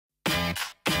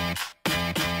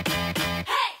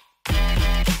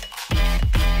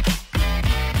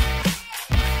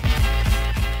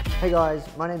Hey guys,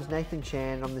 my name's Nathan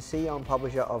Chan. I'm the CEO and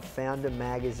publisher of Foundr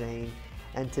magazine,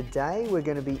 and today we're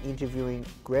going to be interviewing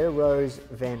Gretta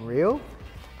Van Riel.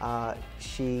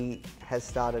 She has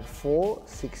started 4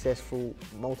 successful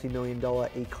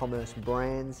multi-million-dollar e-commerce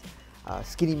brands: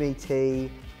 Skinny Me Tea,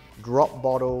 Drop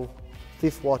Bottle,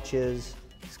 Fifth Watches,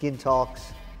 Skin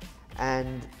Tox,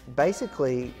 and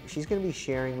basically she's going to be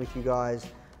sharing with you guys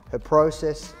her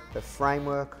process, her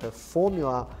framework, her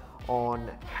formula on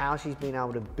how she's been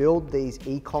able to build these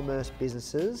e-commerce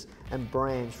businesses and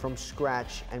brands from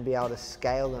scratch and be able to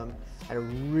scale them at a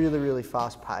really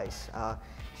fast pace.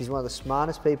 She's one of the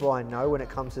smartest people I know when it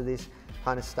comes to this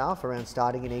kind of stuff around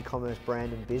starting an e-commerce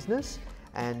brand and business.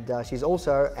 And she's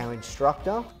also our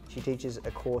instructor. She teaches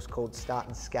a course called Start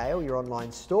and Scale Your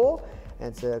Online Store. And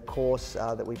it's a course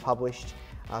that we published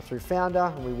through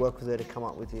Foundr, and we work with her to come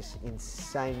up with this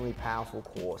insanely powerful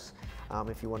course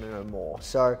if you want to know more.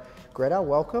 So Gretta,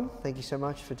 welcome. Thank you so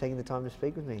much for taking the time to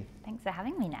speak with me. Thanks for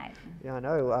having me, Nate. Yeah, I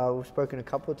know. We've spoken a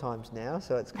couple of times now,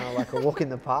 so it's kind of like a walk in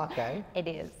the park, eh? It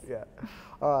is. Yeah.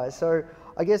 All right, so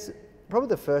I guess probably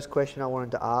the first question I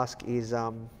wanted to ask is,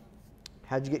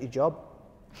 how'd you get your job?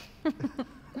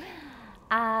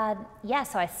 Yeah,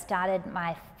 so I started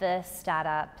my first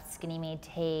startup, Skinny Me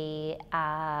Tea,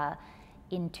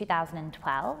 in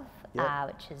 2012,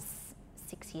 which is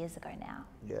 6 years ago now.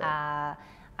 Yeah.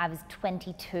 I was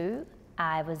 22.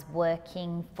 I was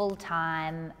working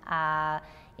full-time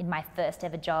in my first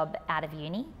ever job out of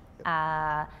uni.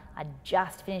 I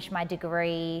just finished my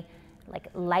degree like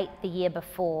late the year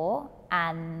before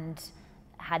and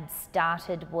had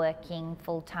started working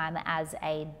full-time as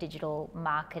a digital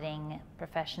marketing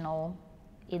professional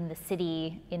in the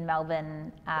city in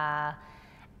Melbourne.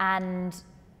 And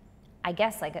I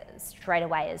guess like straight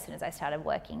away, as soon as I started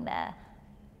working there,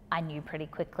 I knew pretty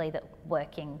quickly that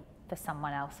working for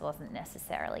someone else wasn't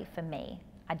necessarily for me.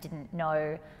 I didn't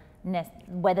know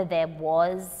whether there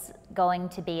was going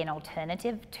to be an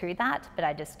alternative to that, but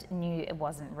I just knew it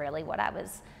wasn't really what I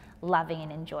was loving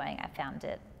and enjoying. I found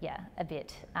it, a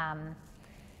bit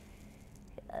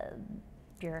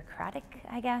bureaucratic,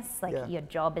 I guess. Like your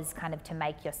job is kind of to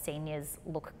make your seniors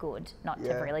look good, not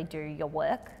to really do your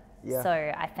work. Yeah. So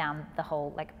I found the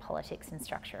whole like politics and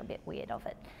structure a bit weird of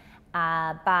it.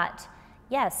 But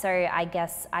yeah, so I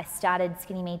guess I started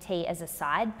Skinny Me Tea as a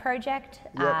side project,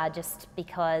 just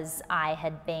because I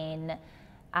had been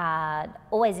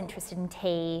always interested in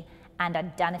tea, and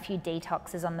I'd done a few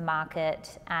detoxes on the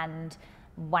market, and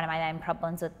one of my main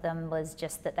problems with them was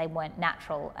just that they weren't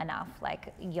natural enough.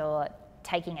 Like you're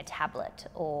taking a tablet,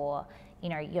 or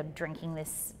you're drinking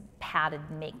this powdered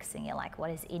mix and you're like,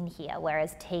 what is in here?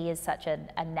 Whereas tea is such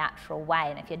a natural way,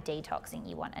 and if you're detoxing,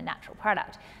 you want a natural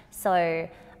product. So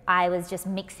I was just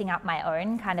mixing up my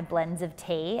own kind of blends of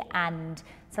tea, and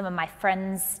some of my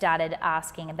friends started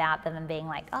asking about them and being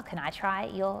like, oh, can I try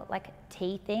your like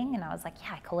tea thing? And I was like,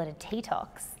 yeah, I call it a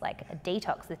tea-tox, like a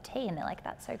detox with tea. And they're like,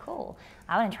 that's so cool,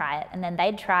 I want to try it. And then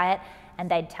they'd try it and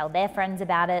they'd tell their friends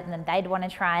about it, and then they'd want to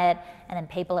try it, and then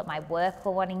people at my work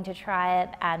were wanting to try it,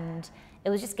 and it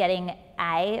was just getting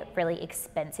really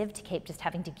expensive to keep just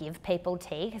having to give people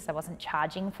tea because I wasn't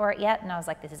charging for it yet. And I was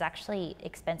like, this is actually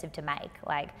expensive to make.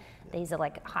 Like these are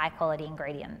like high quality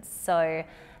ingredients. So,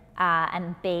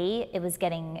 and B, it was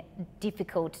getting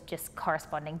difficult just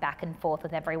corresponding back and forth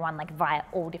with everyone like via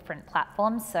all different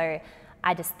platforms. So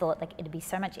I just thought like it'd be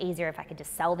so much easier if I could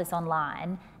just sell this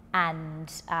online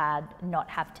and not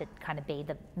have to kind of be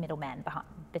the middleman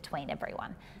between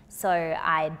everyone. So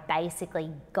I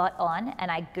basically got on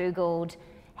and I Googled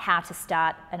how to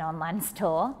start an online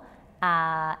store,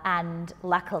 and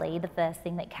luckily the first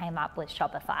thing that came up was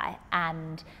Shopify.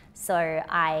 And so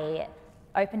I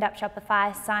opened up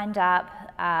Shopify, signed up,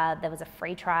 there was a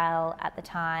free trial at the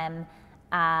time,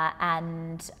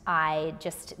 and I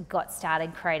just got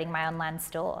started creating my online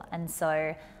store. And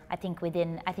so I think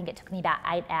it took me about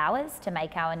 8 hours to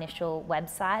make our initial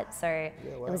website. So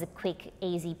it was a quick,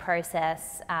 easy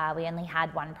process. We only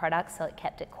had one product, so it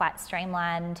kept it quite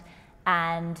streamlined,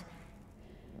 and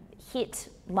hit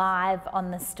live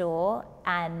on the store.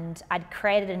 And I'd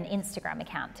created an Instagram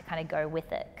account to kind of go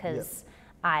with it because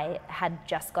I had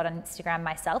just got on Instagram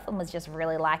myself and was just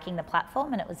really liking the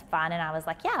platform, and it was fun. And I was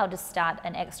like, yeah, I'll just start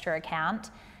an extra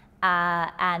account.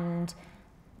 And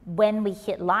when we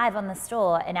hit live on the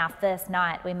store in our first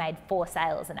night, we made 4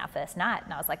 sales in our first night.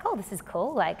 And I was like, oh, this is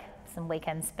cool. Like some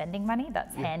weekend spending money,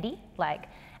 that's handy. Like,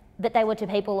 but they were to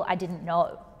people I didn't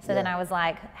know. So then I was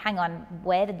like, hang on,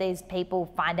 where did these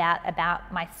people find out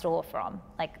about my store from?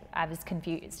 Like, I was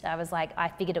confused. I was like, I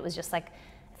figured it was just like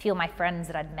a few of my friends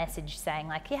that I'd messaged saying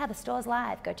like, yeah, the store's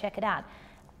live, go check it out.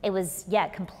 it was, yeah,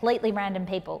 completely random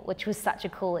people, which was such a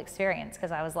cool experience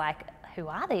because I was like, who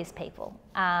are these people?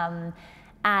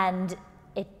 And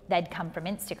they'd come from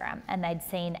Instagram and they'd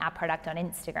seen our product on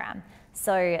Instagram.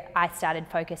 So I started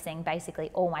focusing basically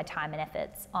all my time and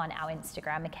efforts on our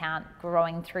Instagram account,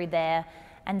 growing through there.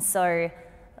 And so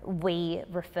we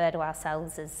refer to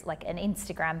ourselves as like an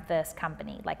Instagram first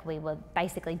company. Like we were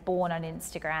basically born on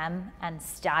Instagram and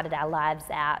started our lives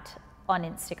out on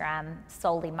Instagram,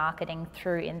 solely marketing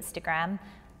through Instagram.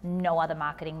 No other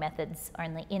marketing methods,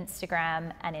 only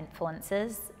Instagram and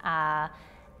influencers.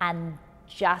 And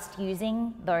just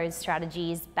using those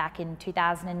strategies back in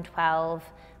 2012,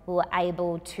 we were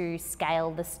able to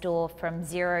scale the store from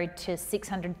 $0 to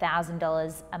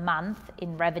 $600,000 a month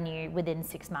in revenue within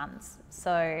 6 months.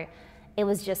 So it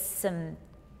was just some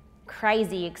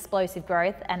crazy explosive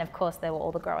growth, and of course there were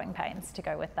all the growing pains to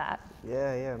go with that.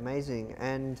 Yeah, amazing.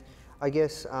 And I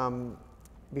guess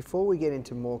before we get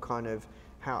into more kind of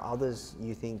how others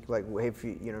you think, like if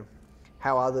you know,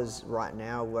 how others right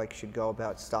now like should go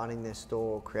about starting their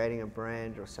store, creating a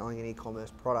brand or selling an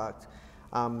e-commerce product,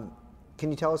 can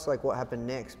you tell us like what happened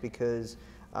next? Because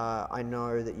I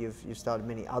know that you've started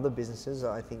many other businesses.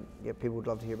 I think people would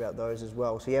love to hear about those as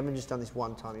well. So you haven't just done this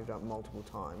one time, you've done it multiple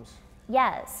times.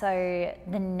 Yeah, so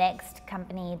the next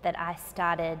company that I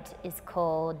started is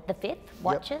called The Fifth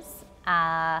Watches.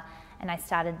 And I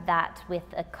started that with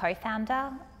a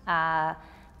co-founder.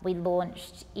 We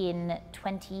launched in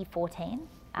 2014,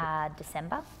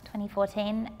 December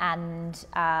 2014, and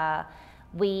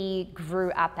we grew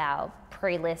up our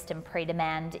pre-list and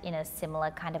pre-demand in a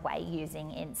similar kind of way using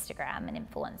Instagram and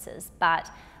influencers. But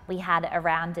we had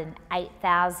around an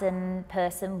 8,000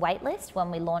 person waitlist when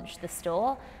we launched the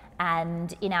store.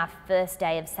 And in our first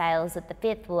day of sales at The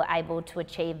Fifth, we were able to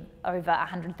achieve over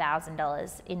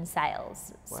 $100,000 in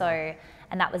sales. Wow. So,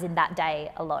 and that was in that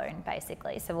day alone,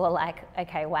 basically. So we're like,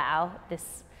 okay, wow,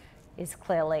 this is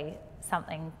clearly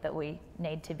something that we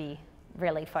need to be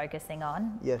really focusing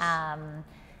on. Yes.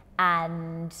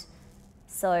 And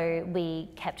so we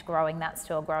kept growing that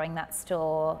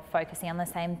store, focusing on the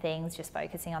same things, just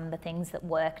focusing on the things that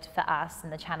worked for us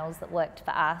and the channels that worked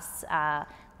for us,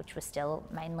 which was still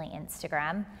mainly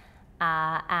Instagram.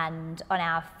 And on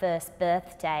our first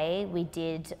birthday, we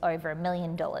did over $1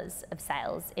 million of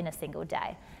sales in a single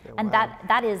day. Yeah, and wow.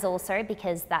 that is also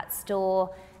because that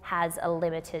store has a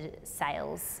limited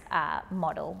sales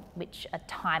model, which a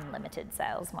time-limited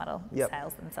sales model. Yep.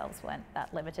 Sales themselves weren't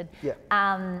that limited.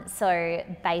 Yep. So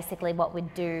basically what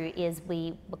we'd do is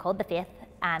we were called The Fifth,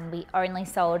 and we only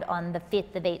sold on the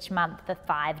 5th of each month for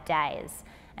 5 days.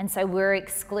 And so we're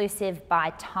exclusive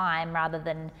by time rather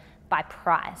than by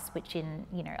price, which in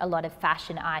a lot of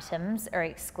fashion items are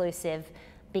exclusive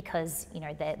because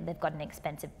they've got an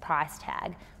expensive price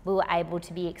tag. We were able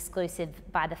to be exclusive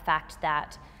by the fact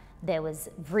that there was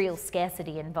real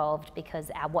scarcity involved because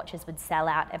our watches would sell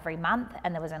out every month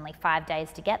and there was only 5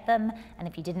 days to get them. And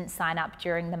if you didn't sign up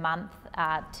during the month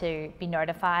to be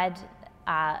notified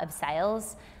of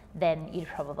sales, then you'd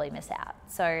probably miss out.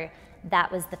 So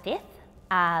that was The Fifth,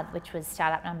 which was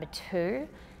startup number 2.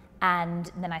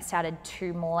 And then I started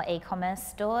 2 more e-commerce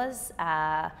stores,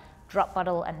 Drop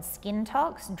Bottle and Skin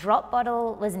Tox. Drop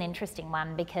Bottle was an interesting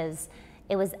one because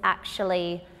it was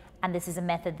actually, and this is a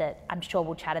method that I'm sure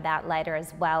we'll chat about later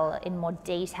as well in more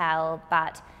detail,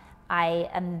 but I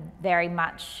am very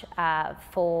much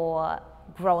for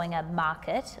growing a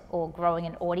market or growing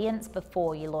an audience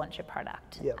before you launch a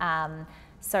product. Yep.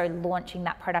 So launching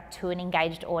that product to an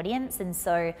engaged audience. And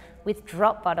so with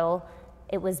Drop Bottle,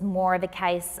 it was more of a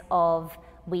case of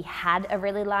we had a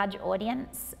really large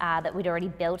audience that we'd already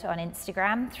built on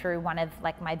Instagram through one of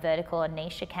like my vertical and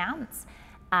niche accounts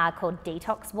called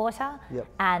Detox Water. Yep.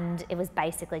 And it was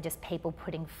basically just people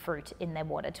putting fruit in their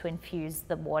water to infuse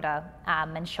the water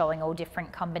and showing all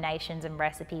different combinations and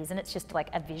recipes. And it's just like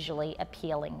a visually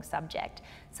appealing subject.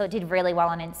 So it did really well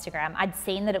on Instagram. I'd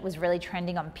seen that it was really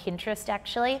trending on Pinterest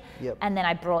actually. Yep. And then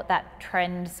I brought that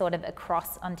trend sort of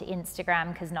across onto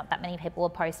Instagram because not that many people were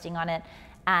posting on it,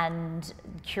 and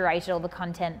curated all the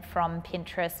content from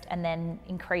Pinterest and then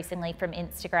increasingly from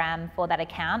Instagram for that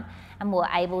account, and we're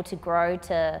able to grow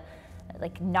to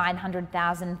like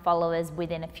 900,000 followers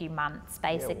within a few months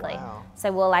basically. Yeah, wow.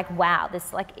 So we're like, wow,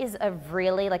 this like is a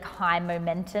really like high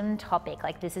momentum topic.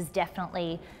 Like this is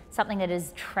definitely something that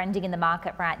is trending in the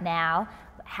market right now.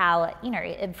 How,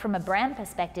 from a brand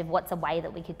perspective, what's a way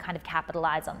that we could kind of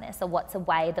capitalize on this, or what's a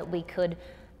way that we could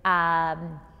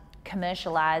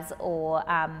commercialize or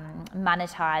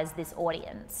monetize this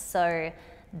audience. So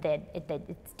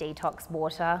it's detox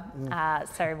water.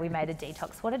 So we made a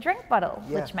detox water drink bottle,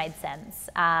 which made sense.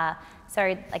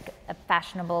 So like a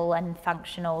fashionable and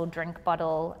functional drink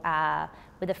bottle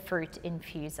with a fruit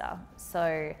infuser.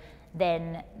 So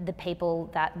then the people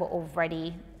that were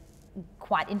already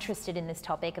quite interested in this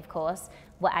topic, of course,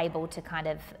 were able to kind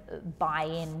of buy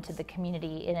into the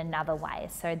community in another way.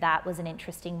 So that was an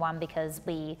interesting one because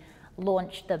we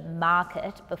launched the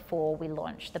market before we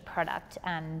launched the product,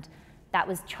 and that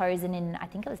was chosen in, I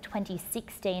think it was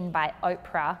 2016 by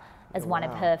Oprah as one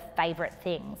of her favorite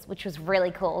things, which was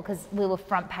really cool because we were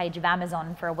front page of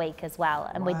Amazon for a week as well,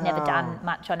 and we'd never done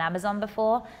much on Amazon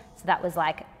before. So that was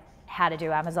like how to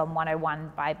do Amazon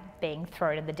 101 by being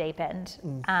thrown in the deep end,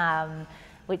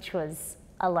 which was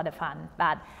a lot of fun.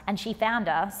 And she found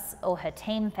us, or her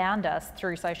team found us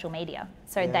through social media.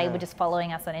 So they were just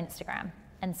following us on Instagram.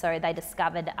 And so they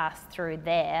discovered us through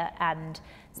there, and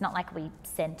it's not like we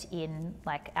sent in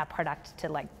like our product to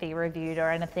like be reviewed or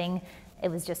anything. It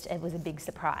was a big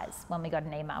surprise when we got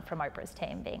an email from Oprah's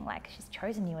team being like, she's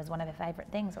chosen you as one of her favorite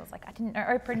things. I was like, I didn't know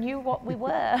Oprah knew what we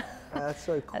were. That's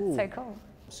so cool. That's so cool.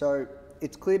 So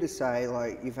it's clear to say,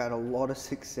 like, you've had a lot of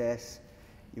success.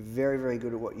 You're very, very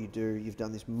good at what you do. You've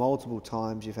done this multiple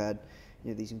times. You've had,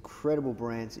 these incredible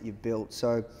brands that you've built.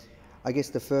 So I guess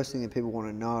the first thing that people want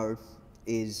to know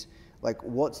is, like,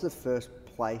 what's the first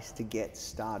place to get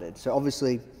started? So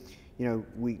obviously,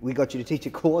 we got you to teach a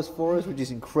course for us, which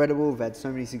is incredible. We've had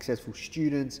so many successful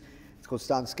students. It's called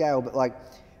Start and Scale. But like,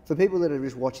 for people that are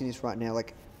just watching this right now,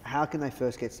 like, how can they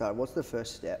first get started? What's the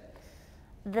first step?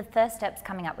 The first step's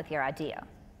coming up with your idea.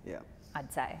 Yeah.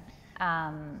 I'd say.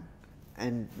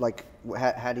 And like,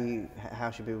 how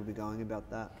should people be going about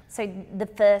that? So the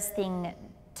first thing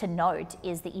to note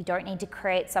is that you don't need to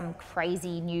create some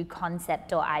crazy new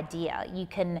concept or idea. You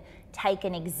can take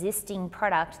an existing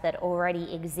product that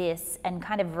already exists and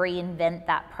kind of reinvent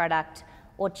that product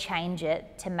or change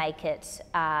it to make it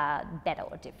better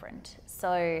or different.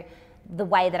 So the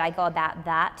way that I go about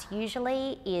that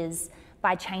usually is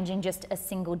by changing just a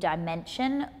single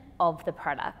dimension of the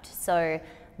product. So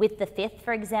with the fifth,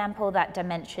 for example, that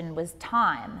dimension was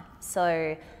time.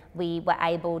 So we were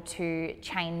able to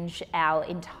change our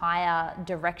entire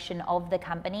direction of the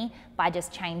company by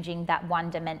just changing that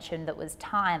one dimension that was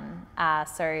time.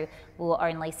 So we were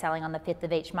only selling on the 5th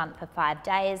of each month for 5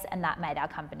 days, and that made our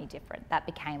company different. That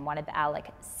became one of our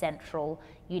central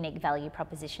unique value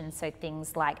propositions. So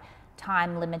things like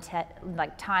time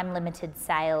limited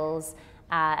sales,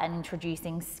 and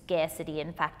introducing scarcity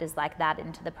and factors like that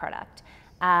into the product.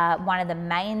 One of the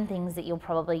main things that you'll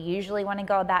probably usually want to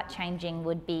go about changing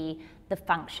would be the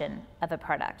function of a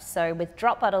product. So with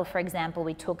Drop Bottle, for example,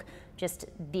 we took just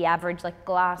the average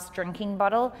glass drinking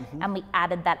bottle and we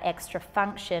added that extra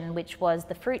function, which was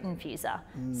the fruit infuser.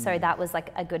 So that was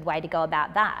a good way to go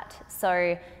about that.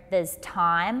 So there's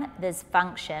time, there's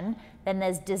function, then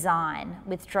there's design.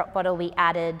 With Drop Bottle, we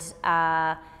added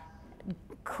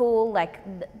cool,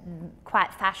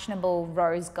 quite fashionable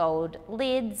rose gold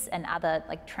lids and other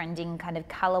trending kind of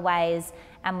colorways,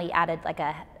 and we added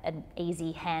an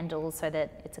easy handle so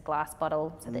that it's a glass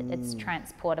bottle, so that it's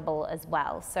transportable as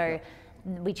well. So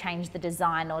we changed the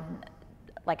design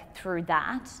through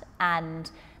that. And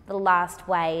the last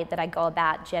way that I go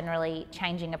about generally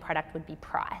changing a product would be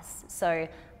price. So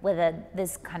whether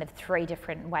there's kind of 3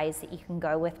 different ways that you can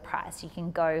go with price. You can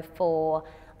go for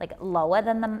lower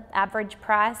than the average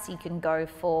price. You can go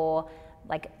for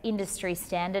industry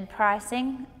standard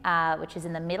pricing, which is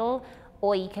in the middle,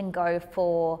 or you can go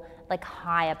for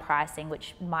higher pricing,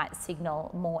 which might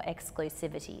signal more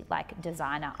exclusivity, like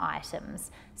designer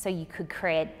items. So you could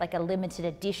create a limited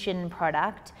edition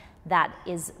product that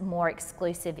is more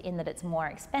exclusive in that it's more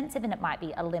expensive, and it might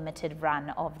be a limited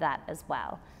run of that as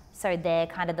well. So they're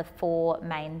kind of the 4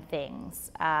 main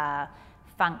things.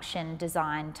 Function,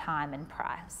 design, time, and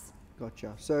price.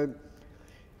 Gotcha. So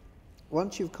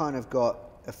once you've kind of got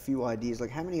a few ideas,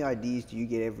 how many ideas do you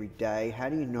get every day? How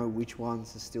do you know which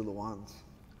ones are still the ones?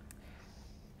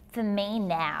 For me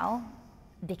now,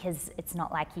 because it's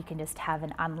not like you can just have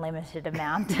an unlimited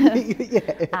amount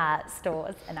of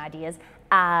stores and ideas,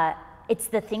 it's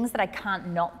the things that I can't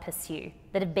not pursue,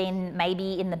 that have been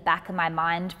maybe in the back of my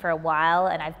mind for a while,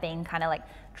 and I've been kind of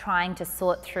trying to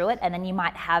sort through it, and then you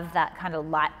might have that kind of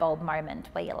light bulb moment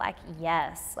where you're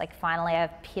yes, finally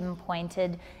I've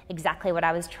pinpointed exactly what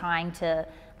I was trying to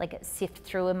sift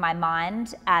through in my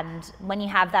mind. And when you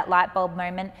have that light bulb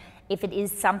moment, if it is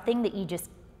something that you just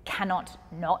cannot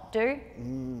not do,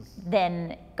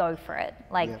 then go for it.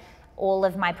 All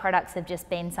of my products have just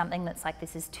been something that's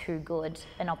this is too good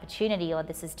an opportunity, or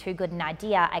this is too good an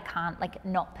idea, I can't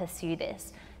not pursue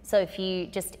this. So if you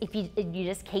just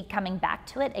keep coming back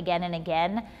to it again and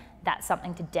again, that's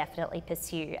something to definitely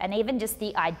pursue. And even just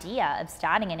the idea of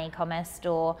starting an e-commerce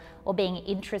store or being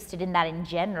interested in that in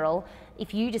general,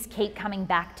 if you just keep coming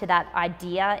back to that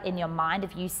idea in your mind,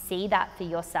 if you see that for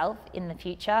yourself in the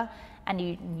future and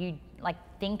you like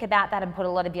think about that and put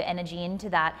a lot of your energy into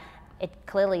that, it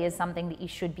clearly is something that you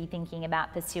should be thinking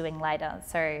about pursuing later.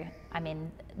 So, I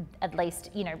mean, at least,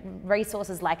 you know,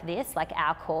 resources like this, like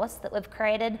our course that we've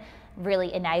created,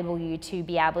 really enable you to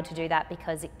be able to do that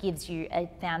because it gives you a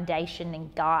foundation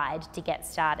and guide to get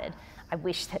started. I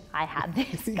wish that I had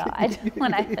this guide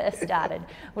when I first started.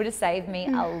 It would have saved me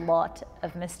a lot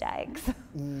of mistakes.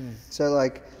 So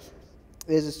like,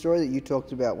 there's a story that you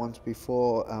talked about once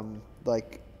before, how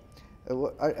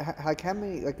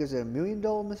many, like, is it $1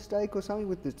 million mistake or something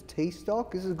with the tea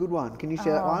stock? This is a good one. Can you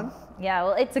share that one? Yeah,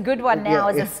 well, it's a good one now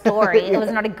as a story. It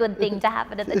was not a good thing to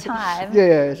happen at the time.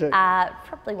 Sure.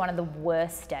 Probably one of the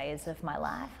worst days of my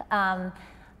life.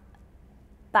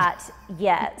 But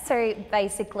yeah, so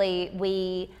basically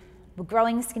we were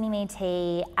growing Skinny Me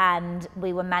Tea and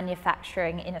we were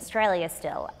manufacturing in Australia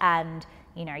still. And,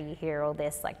 you know, you hear all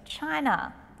this like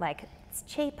China, like it's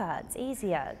cheaper, it's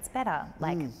easier, it's better.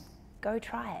 Like, go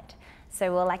try it.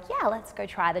 So we're like, yeah, let's go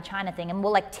try the China thing. And we're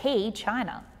like, tea,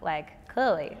 China. Like,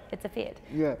 clearly, it's a fit.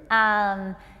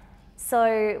 Yeah.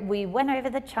 So we went over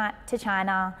to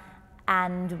China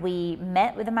and we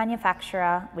met with the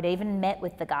manufacturer. We'd even met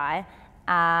with the guy.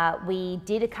 We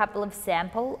did a couple of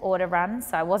sample order runs.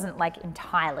 So I wasn't like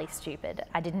entirely stupid.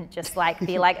 I didn't just like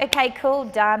be like, okay, cool,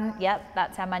 done. Yep,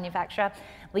 that's our manufacturer.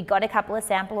 We got a couple of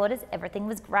sample orders, everything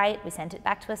was great. We sent it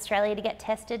back to Australia to get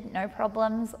tested, no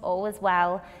problems, all was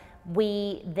well.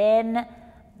 We then,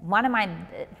 one of my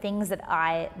things that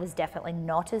I was definitely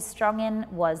not as strong in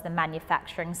was the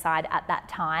manufacturing side at that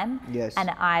time. Yes. And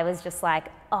I was just like,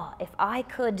 oh, if I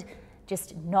could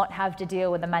just not have to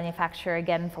deal with the manufacturer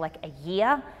again for like a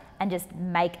year and just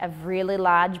make a really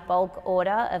large bulk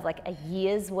order of like a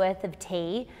year's worth of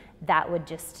tea, that would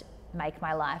just make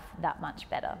my life that much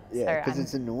better. Yeah, because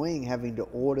it's annoying having to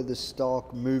order the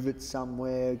stock, move it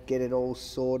somewhere, get it all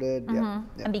sorted. Yep.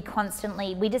 And be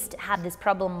constantly, we just had this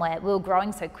problem where we were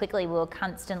growing so quickly, we were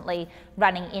constantly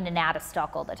running in and out of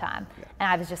stock all the time.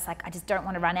 And I was just like, I just don't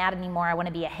want to run out anymore, I want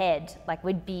to be ahead. Like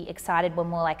we'd be excited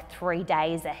when we're like 3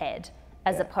 days ahead,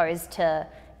 as opposed to,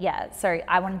 so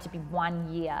I wanted to be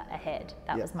 1 year ahead.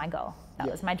 That was my goal, that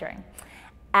was my dream.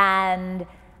 And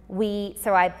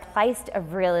so I placed a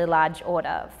really large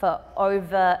order for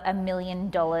over $1 million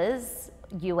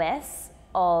US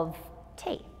of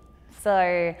tea.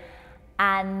 So,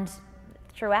 and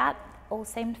throughout, all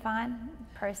seemed fine.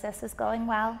 Process was going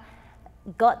well.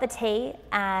 Got the tea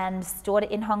and stored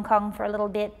it in Hong Kong for a little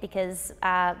bit because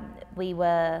we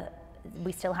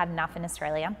still had enough in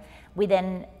Australia. We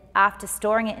then, after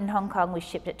storing it in Hong Kong, we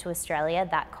shipped it to Australia.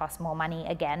 That cost more money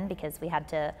again because we had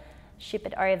to ship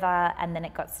it over, and then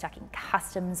it got stuck in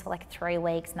customs for like 3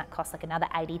 weeks, and that cost like another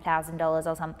 $80,000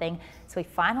 or something. So we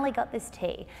finally got this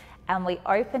tea, and we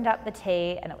opened up the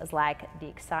tea, and it was like the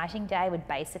exciting day. Would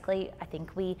basically, I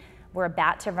think we were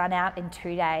about to run out in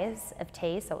 2 days of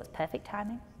tea, so it was perfect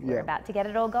timing. We were about to get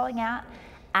it all going out,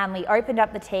 and we opened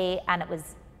up the tea, and it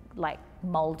was like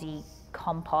moldy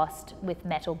compost with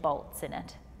metal bolts in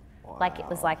it. Wow. Like it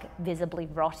was like visibly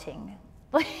rotting.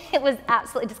 It was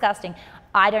absolutely disgusting.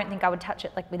 I don't think I would touch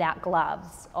it like without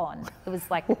gloves on. It was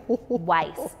like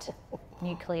waste,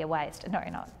 nuclear waste. No,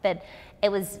 not. But it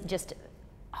was just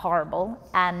horrible.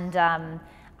 And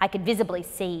I could visibly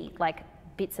see like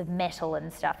bits of metal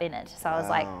and stuff in it. So I was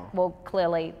like, well,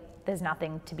 clearly there's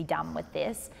nothing to be done with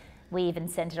this. We even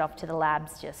sent it off to the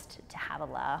labs just to have a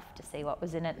laugh, to see what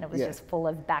was in it. And it was just full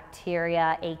of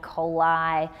bacteria, E.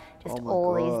 coli, just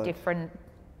all these different,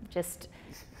 just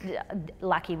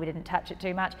lucky we didn't touch it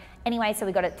too much. Anyway, so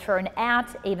we got it thrown out.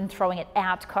 Even throwing it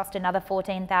out cost another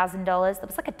 $14,000. It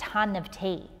was like a ton of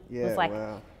tea. It was like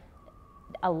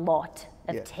a lot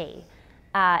of tea.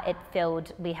 It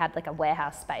filled, we had like a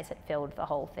warehouse space, it filled the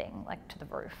whole thing, like to the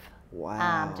roof.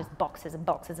 Wow. Just boxes and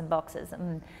boxes and boxes.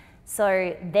 And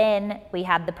so then we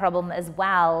had the problem as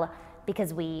well,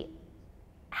 because we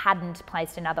hadn't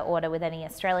placed another order with any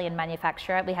Australian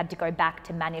manufacturer. We had to go back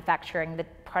to manufacturing the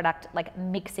product, like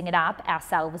mixing it up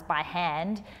ourselves by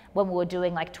hand when we were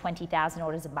doing like 20,000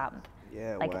 orders a month.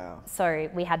 Yeah, like, wow. So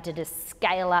we had to just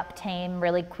scale up team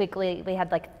really quickly. We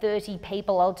had like 30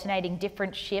 people alternating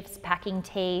different shifts, packing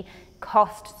tea,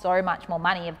 cost so much more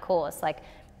money, of course. Like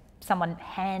someone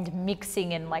hand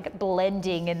mixing and like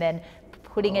blending and then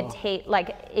putting a tea,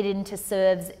 like it into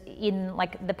serves in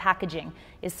like the packaging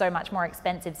is so much more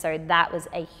expensive. So that was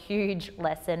a huge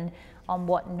lesson on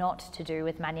what not to do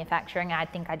with manufacturing. I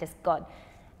think I just got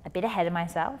a bit ahead of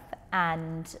myself,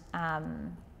 and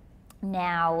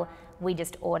now we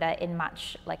just order in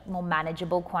much like more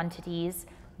manageable quantities,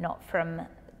 not from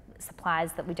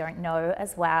suppliers that we don't know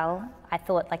as well. I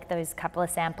thought like those couple of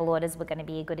sample orders were going to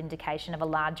be a good indication of a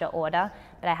larger order,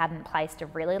 but I hadn't placed a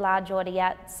really large order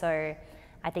yet. So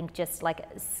I think just like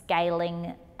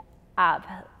scaling up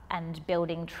and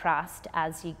building trust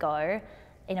as you go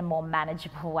in a more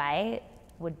manageable way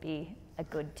would be a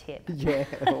good tip. Yeah,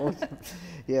 awesome.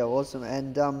 Yeah, awesome.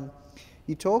 And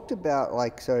you talked about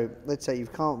like, so let's say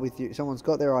you've come up with someone's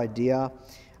got their idea,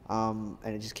 and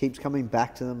it just keeps coming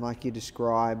back to them like you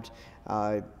described.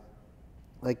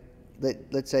 Like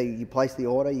let's say you place the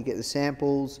order, you get the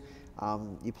samples,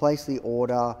 you place the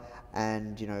order,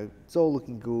 and you know it's all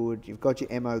looking good. You've got your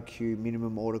MOQ,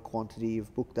 minimum order quantity.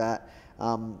 You've booked that,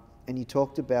 and you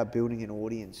talked about building an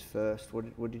audience first.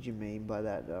 What did you mean by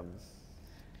that?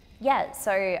 Yeah,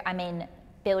 so I mean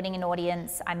building an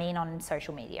audience. I mean on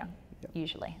social media,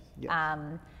 usually.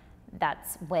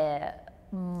 That's where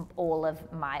all of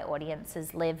my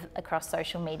audiences live, across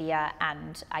social media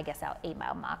and I guess our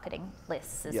email marketing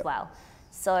lists as well.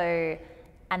 So,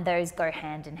 and those go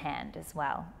hand in hand as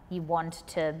well. You want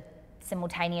to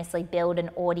simultaneously build an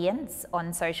audience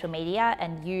on social media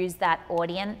and use that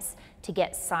audience to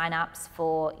get sign-ups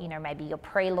for, you know, maybe your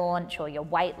pre-launch or your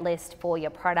wait list for your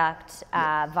product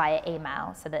via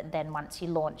email, so that then once you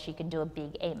launch, you can do a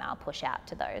big email push out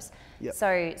to those.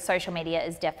 So social media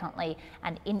is definitely,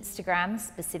 and Instagram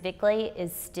specifically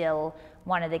is still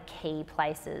one of the key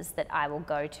places that I will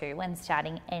go to when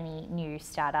starting any new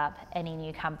startup, any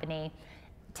new company,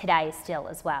 today still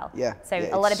as well. So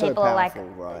a lot of people are like,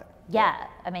 right?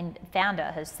 I mean,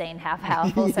 Foundr has seen how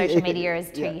powerful social media is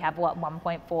too. You have what,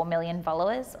 1.4 million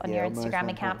followers on your Instagram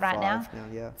account right now?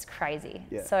 It's crazy.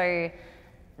 So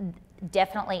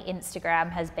definitely Instagram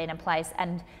has been a place,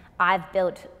 and I've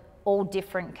built all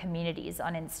different communities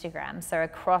on Instagram. So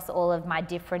across all of my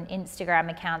different Instagram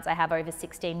accounts, I have over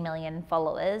 16 million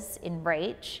followers in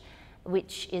reach,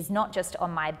 which is not just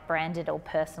on my branded or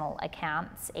personal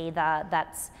accounts either.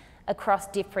 That's across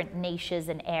different niches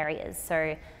and areas.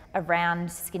 So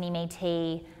around Skinny Me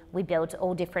Tea, we built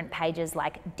all different pages,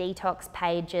 like detox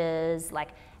pages, like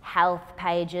health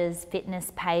pages,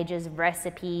 fitness pages,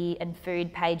 recipe and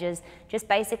food pages, just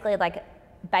basically like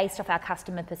based off our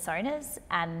customer personas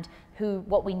and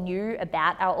what we knew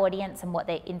about our audience and what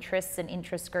their interests and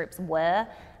interest groups were.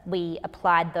 We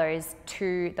applied those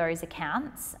to those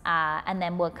accounts, and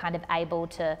then we're kind of able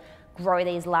to grow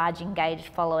these large engaged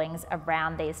followings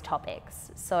around these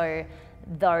topics. So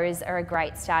those are a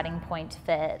great starting point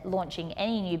for launching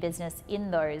any new business in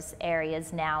those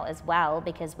areas now as well,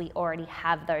 because we already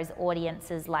have those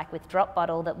audiences, like with Drop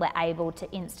Bottle, that we're able to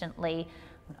not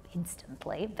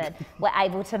instantly, but we're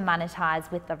able to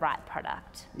monetize with the right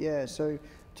product. Yeah, so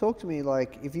talk to me,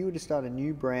 like if you were to start a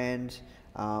new brand,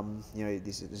 you know,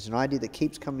 this is an idea that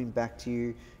keeps coming back to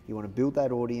you, you want to build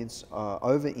that audience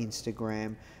over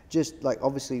Instagram. Just like,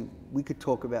 obviously we could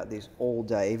talk about this all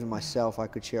day, even myself, I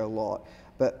could share a lot,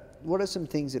 but what are some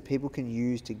things that people can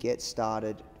use to get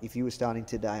started if you were starting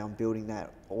today on building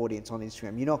that audience on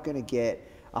Instagram? You're not going to get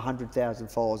 100,000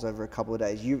 followers over a couple of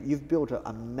days. You've built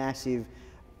a massive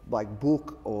like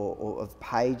book or of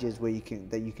pages where you can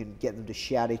get them to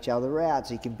shout each other out,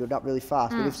 so you can build up really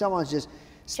fast. But if someone's just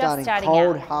starting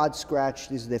cold, hard scratch,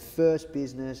 this is their first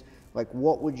business, like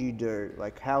what would you do?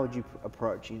 Like how would you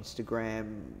approach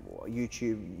Instagram,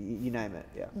 YouTube, you name it?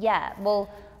 Yeah, well,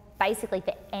 basically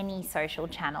for any social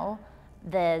channel,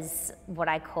 there's what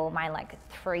I call my like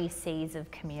 3 C's of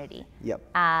community.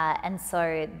 And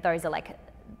so those are like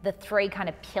the 3 kind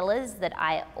of pillars that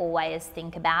I always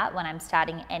think about when I'm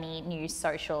starting any new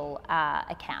social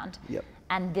account.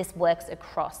 And this works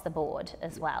across the board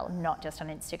as well, not just on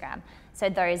Instagram. So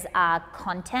those are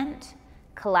content,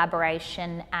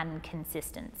 collaboration, and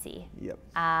consistency.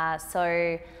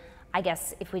 So I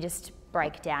guess if we just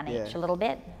break down each a little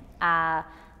bit,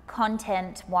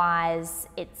 content-wise,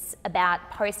 it's about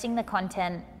posting the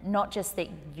content, not just that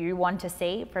you want to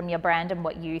see from your brand and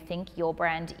what you think your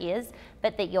brand is,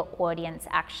 but that your audience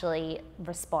actually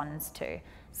responds to.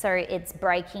 So it's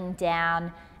breaking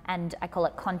down, and I call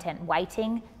it content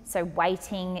weighting. So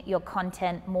weighting your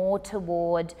content more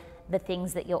toward the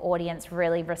things that your audience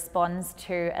really responds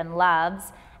to and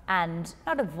loves, and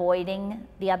not avoiding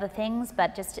the other things,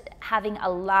 but just having a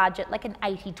larger, like an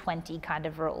 80-20 kind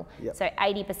of rule. So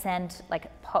 80%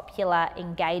 like popular,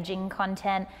 engaging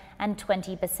content, and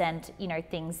 20%, you know,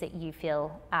 things that you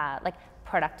feel like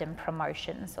product and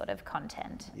promotion sort of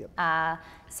content.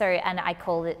 So, and I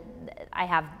call it, I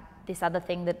have this other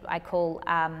thing that I call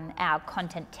our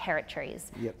content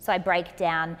territories. Yep. So I break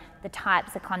down the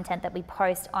types of content that we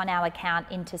post on our account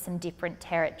into some different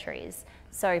territories.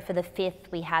 So for the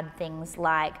 5th, we had things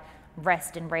like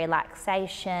rest and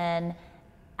relaxation,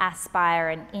 aspire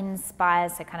and inspire,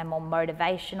 so kind of more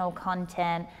motivational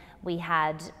content. We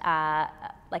had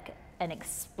like an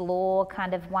explore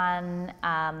kind of one,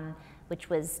 which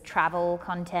was travel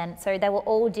content. So they were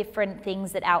all different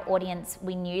things that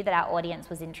we knew that our audience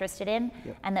was interested in,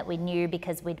 yep. and that we knew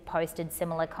because we'd posted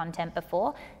similar content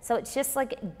before. So it's just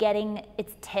like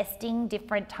it's testing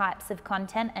different types of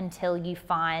content until you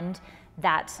find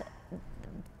that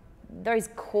those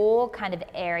core kind of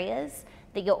areas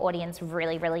that your audience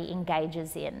really, really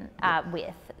engages in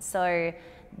with. So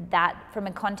that, from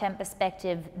a content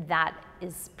perspective, that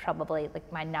is probably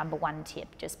like my number one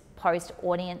tip. Just post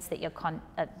audience that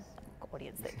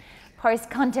post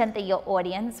content that your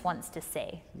audience wants to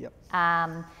see. Yep.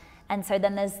 And so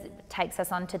then takes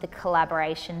us on to the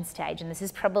collaboration stage, and this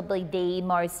is probably the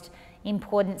most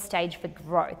important stage for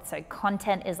growth. So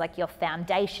content is like your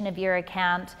foundation of your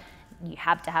account. You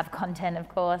have to have content, of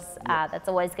course. Yep. That's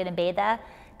always going to be there.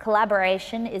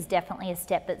 Collaboration is definitely a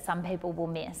step that some people will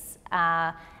miss.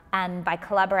 And by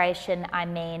collaboration, I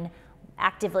mean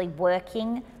actively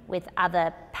working with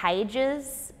other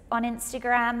pages on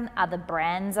Instagram, other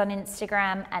brands on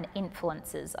Instagram, and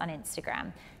influencers on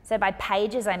Instagram. So by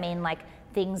pages, I mean like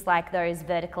things like those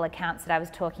vertical accounts that I was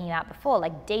talking about before,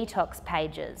 like detox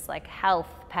pages, like health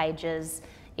pages,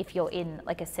 if you're in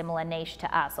like a similar niche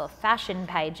to us, or fashion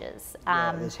pages.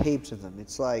 Yeah, there's heaps of them.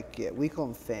 It's like, yeah, we call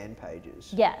them fan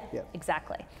pages. Yeah, yep.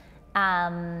 Exactly.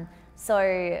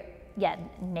 So yeah,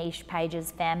 niche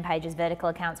pages, fan pages, vertical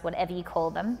accounts, whatever you call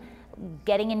them,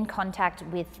 getting in contact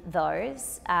with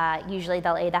those. Usually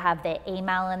they'll either have their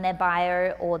email in their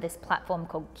bio or this platform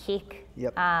called Kik,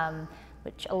 yep.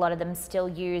 Which a lot of them still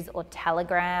use, or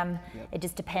Telegram. Yep. It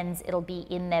just depends. It'll be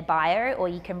in their bio, or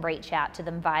you can reach out to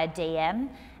them via DM.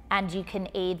 And you can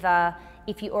either,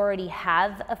 if you already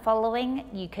have a following,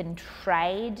 you can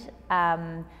trade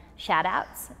shout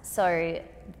outs. So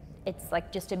it's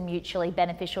like just a mutually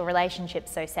beneficial relationship.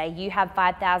 So say you have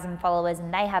 5,000 followers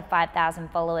and they have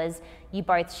 5,000 followers, you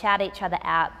both shout each other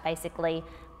out, basically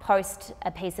post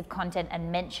a piece of content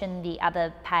and mention the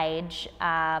other page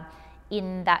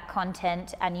in that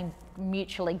content, and you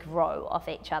mutually grow off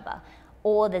each other.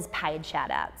 Or there's paid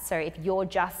shout outs. So if you're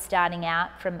just starting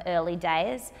out from early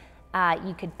days,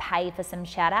 you could pay for some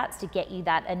shout outs to get you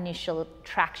that initial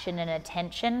traction and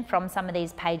attention from some of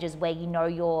these pages where you know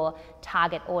your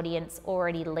target audience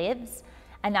already lives.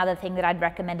 Another thing that I'd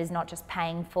recommend is not just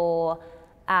paying for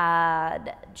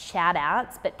shout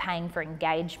outs, but paying for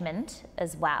engagement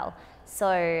as well.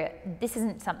 So this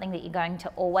isn't something that you're going to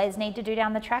always need to do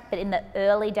down the track, but in the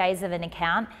early days of an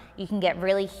account, you can get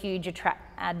really huge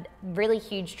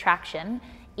traction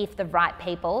if the right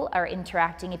people are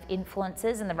interacting, if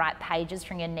influencers and the right pages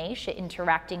from your niche are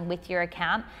interacting with your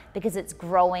account, because it's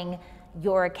growing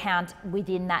your account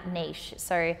within that niche.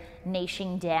 So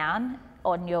niching down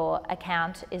on your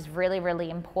account is really, really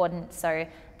important. So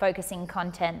focusing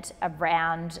content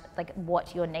around like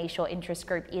what your niche or interest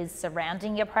group is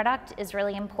surrounding your product is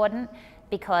really important,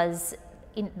 because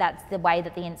that's the way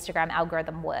that the Instagram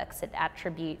algorithm works. It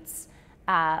attributes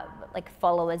like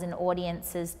followers and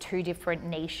audiences to different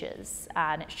niches,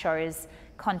 and it shows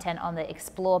content on the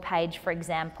explore page, for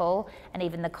example, and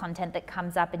even the content that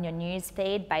comes up in your news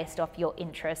feed based off your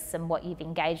interests and what you've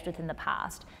engaged with in the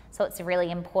past. So it's really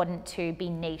important to be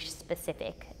niche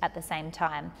specific at the same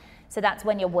time. So that's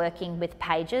when you're working with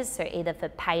pages, so either for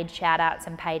paid shout outs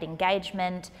and paid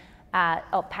engagement,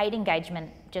 or paid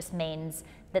engagement just means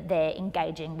that they're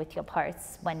engaging with your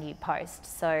posts when you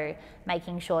post. So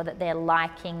making sure that they're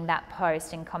liking that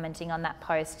post and commenting on that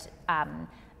post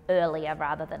earlier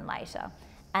rather than later.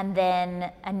 And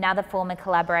then another form of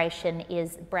collaboration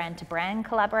is brand-to-brand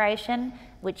collaboration,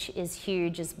 which is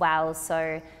huge as well.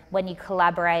 So when you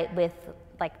collaborate with,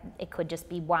 like, it could just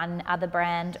be one other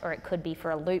brand, or it could be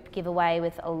for a loop giveaway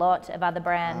with a lot of other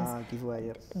brands. Giveaway,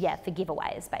 yep. Yeah, for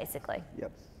giveaways, basically.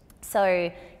 Yep.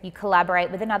 So you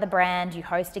collaborate with another brand, you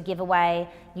host a giveaway,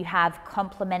 you have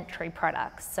complementary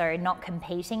products, so not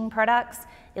competing products.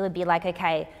 It would be like,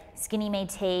 okay, Skinny Me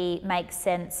Tea makes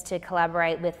sense to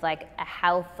collaborate with like a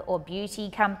health or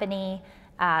beauty company,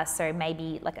 so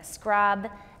maybe like a scrub,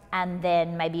 and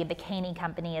then maybe a bikini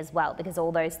company as well, because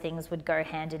all those things would go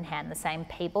hand in hand. The same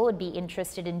people would be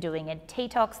interested in doing a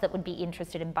detox that would be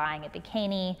interested in buying a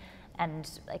bikini,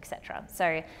 and etc.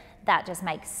 So that just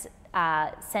makes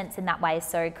sense in that way.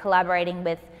 So collaborating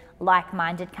with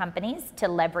like-minded companies to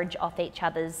leverage off each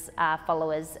other's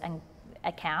followers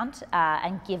account,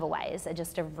 and giveaways are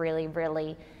just a really,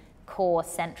 really core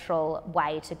central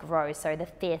way to grow. So the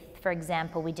 5th, for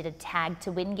example, we did a tag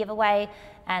to win giveaway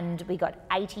and we got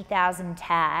 80,000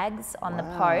 tags on the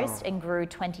post and grew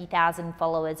 20,000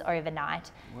 followers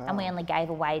overnight. And we only gave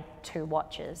away 2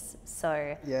 watches.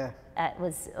 So it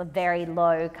was a very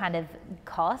low kind of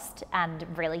cost and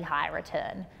really high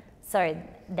return. So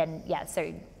then,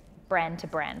 so brand to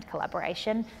brand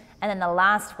collaboration. And then the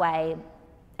last way,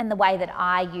 and the way that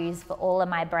I use for all of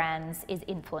my brands, is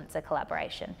influencer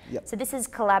collaboration. So this is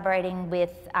collaborating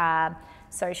with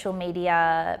social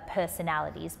media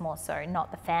personalities more so, not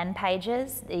the fan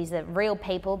pages. These are real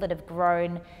people that have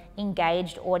grown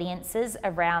engaged audiences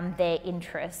around their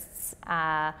interests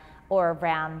or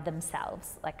around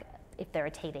themselves, like if they're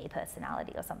a TV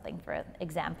personality or something, for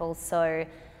example. So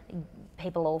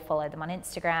people all follow them on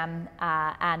Instagram,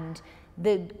 and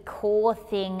the core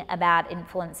thing about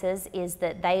influencers is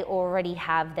that they already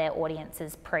have their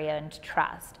audience's pre-earned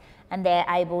trust, and they're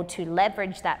able to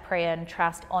leverage that pre-earned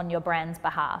trust on your brand's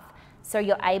behalf. So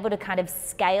you're able to kind of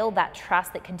scale that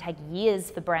trust that can take years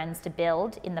for brands to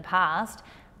build in the past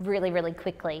really, really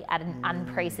quickly at an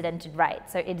unprecedented rate.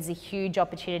 So it is a huge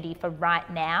opportunity for right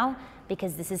now,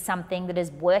 because this is something that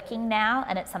is working now,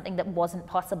 and it's something that wasn't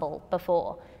possible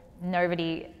before.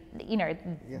 Nobody,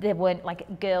 there weren't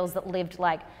like girls that lived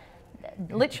like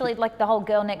literally like the whole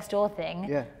girl next door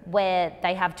thing, where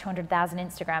they have 200,000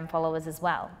 Instagram followers as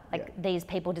well. Like these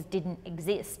people just didn't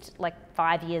exist like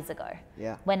 5 years ago.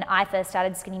 When I first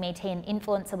started Skinny Me Tea, an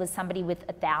influencer was somebody with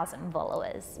 1,000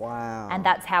 followers. And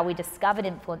that's how we discovered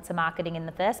influencer marketing in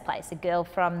the first place. A girl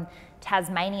from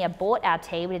Tasmania bought our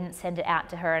tea. We didn't send it out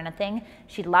to her or anything.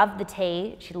 She loved the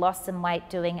tea. She lost some weight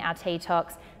doing our tea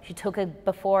talks. She took a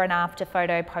before and after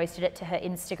photo, posted it to her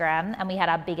Instagram, and we had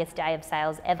our biggest day of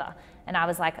sales ever. And I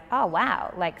was like, oh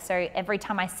wow, like, so every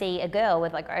time I see a girl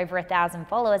with like over 1,000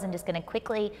 followers, I'm just gonna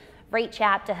quickly reach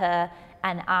out to her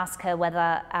and ask her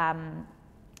whether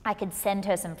I could send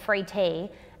her some free tea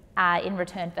in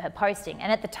return for her posting.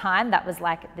 And at the time, that was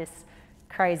like this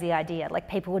crazy idea. Like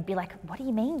people would be like, what do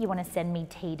you mean you want to send me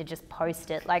tea to just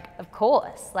post it? Like, of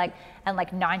course. Like, and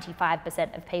like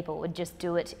 95% of people would just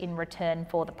do it in return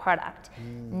for the product.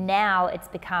 Now it's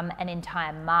become an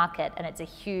entire market, and it's a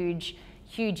huge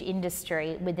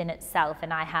industry within itself.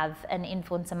 And I have an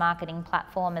influencer marketing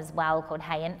platform as well called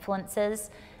Hey Influencers.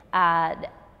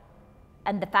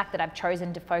 And the fact that I've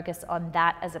chosen to focus on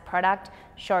that as a product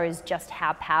shows just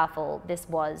how powerful this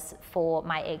was for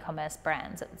my e-commerce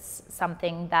brands. It's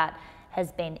something that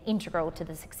has been integral to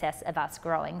the success of us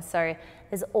growing. So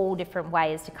there's all different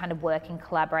ways to kind of work and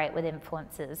collaborate with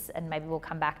influencers, and maybe we'll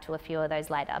come back to a few of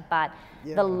those later. But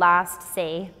the last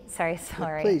C, sorry,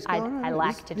 Please, I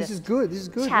like to this just is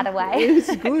good. chat away. This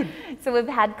is good. So we've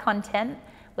had content,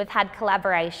 we've had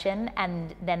collaboration,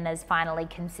 and then there's finally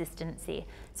consistency.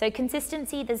 So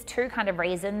consistency, there's 2 kind of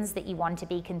reasons that you want to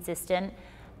be consistent.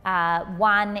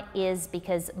 One is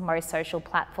because most social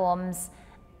platforms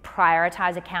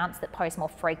prioritize accounts that post more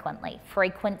frequently.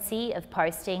 Frequency of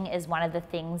posting is one of the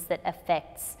things that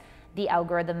affects the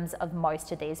algorithms of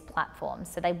most of these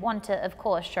platforms. So they want to, of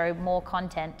course, show more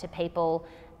content to people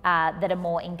that are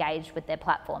more engaged with their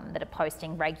platform, that are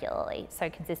posting regularly. So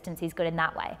consistency is good in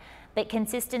that way. But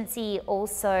consistency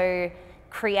also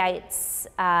creates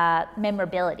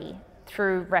memorability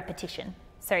through repetition.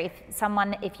 So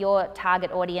if your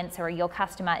target audience or your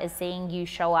customer is seeing you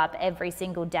show up every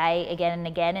single day again and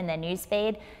again in their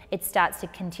newsfeed, it starts to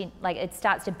continue, like it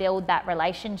starts to build that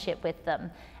relationship with them.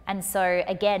 And so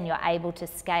again, you're able to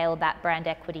scale that brand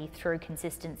equity through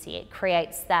consistency. It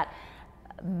creates that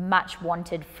much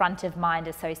wanted front of mind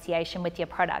association with your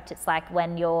product. It's like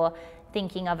when you're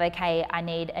thinking of, okay, I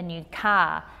need a new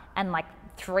car, and like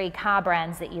 3 car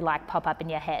brands that you like pop up in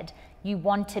your head. You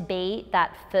want to be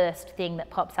that first thing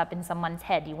that pops up in someone's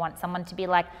head. You want someone to be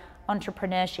like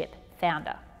entrepreneurship,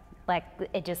 Foundr. Like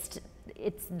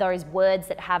it's those words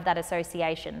that have that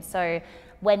association. So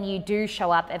when you do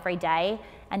show up every day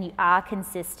and you are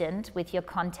consistent with your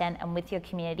content and with your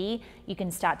community, you can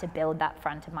start to build that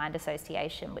front of mind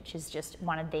association, which is just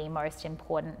one of the most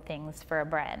important things for a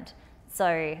brand.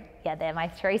 So yeah, they're my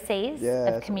 3 C's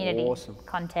of community,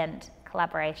 content,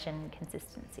 collaboration,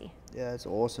 consistency. Yeah, it's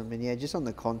awesome. And yeah, just on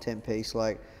the content piece,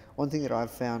 like one thing that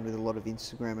I've found with a lot of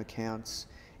Instagram accounts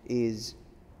is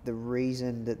the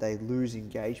reason that they lose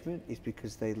engagement is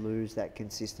because they lose that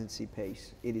consistency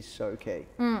piece. It is so key.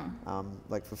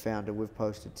 Like for Foundr, we've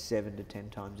posted 7 to 10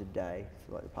 times a day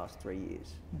for like the past 3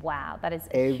 years. Wow, that is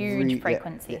a huge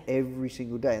frequency. Every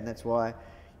single day. And that's why,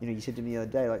 you know, you said to me the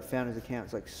other day, like Foundr's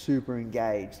account's like super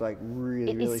engaged, like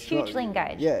really It's hugely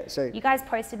engaged. Yeah, so you guys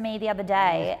posted me the other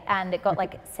day and it got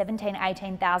like 17,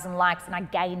 18,000 likes and I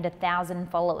gained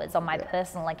 1,000 followers on my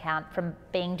personal account from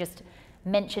being just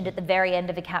mentioned at the very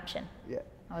end of a caption. Yeah.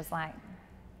 I was like,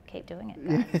 keep doing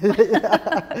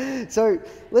it. So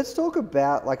let's talk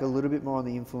about like a little bit more on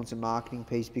the influencer marketing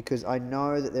piece, because I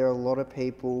know that there are a lot of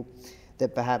people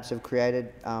that perhaps have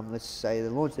created, let's say they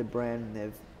launched their brand and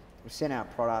they've sent out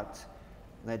product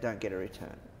and they don't get a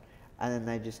return. And then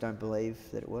they just don't believe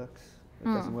that it works. It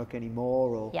doesn't work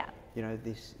anymore, or you know,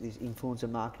 this influencer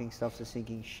marketing stuff's a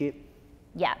sinking ship.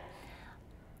 Yeah.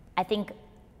 I think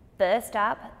first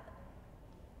up,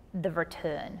 the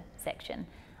return section.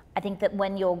 I think that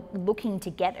when you're looking to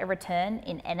get a return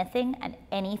in anything and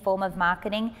any form of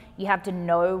marketing, you have to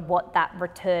know what that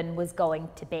return was going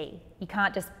to be. You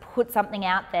can't just put something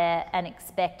out there and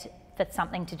expect for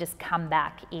something to just come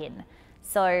back in.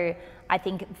 So I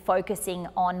think focusing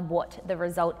on what the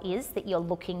result is that you're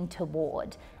looking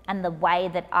toward. And the way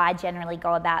that I generally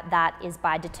go about that is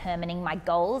by determining my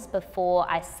goals before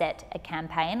I set a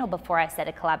campaign or before I set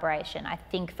a collaboration. I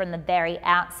think from the very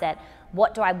outset,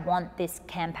 what do I want this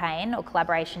campaign or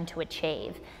collaboration to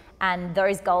achieve? And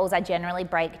those goals I generally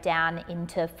break down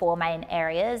into 4 main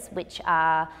areas, which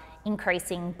are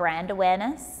increasing brand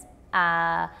awareness,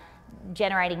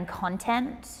 generating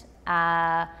content,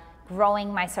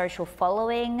 growing my social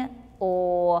following,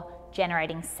 or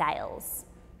generating sales.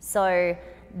 So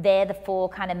they're the 4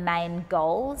 kind of main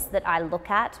goals that I look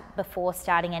at before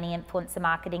starting any influencer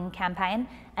marketing campaign.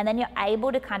 And then you're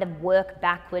able to kind of work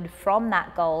backward from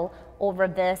that goal or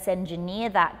reverse engineer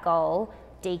that goal,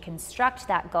 deconstruct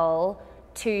that goal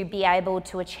to be able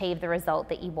to achieve the result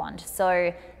that you want.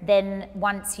 So then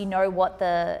once you know what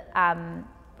the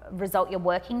result you're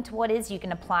working toward is, you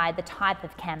can apply the type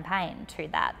of campaign to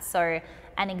that. So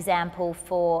an example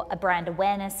for a brand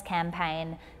awareness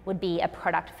campaign would be a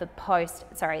product for post,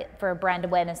 for a brand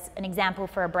awareness, an example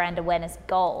for a brand awareness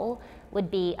goal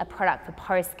would be a product for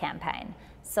post campaign.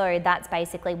 So that's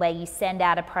basically where you send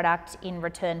out a product in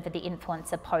return for the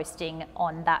influencer posting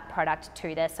on that product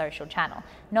to their social channel.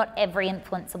 Not every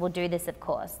influencer will do this, of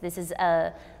course. This is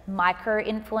a micro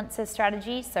influencer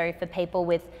strategy. So for people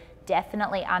with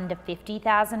definitely under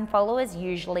 50,000 followers,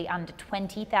 usually under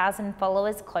 20,000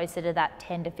 followers, closer to that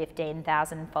 10 to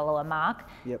 15,000 follower mark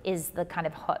is the kind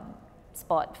of hot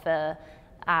spot for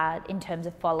in terms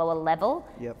of follower level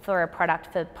for a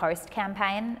product for post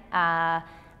campaign.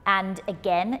 And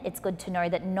again, it's good to know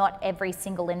that not every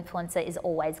single influencer is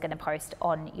always going to post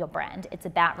on your brand. It's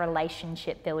about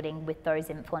relationship building with those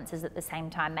influencers at the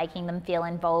same time, making them feel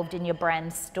involved in your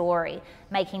brand story,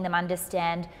 making them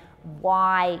understand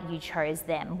why you chose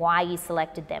them, why you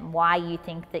selected them, why you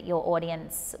think that your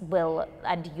audience will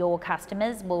and your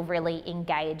customers will really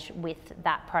engage with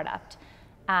that product.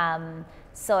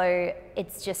 So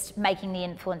it's just making the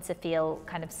influencer feel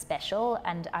kind of special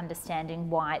and understanding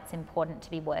why it's important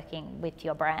to be working with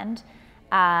your brand.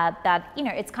 But you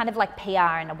know, it's kind of like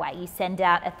PR in a way. You send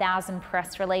out 1,000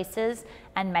 press releases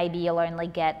and maybe you'll only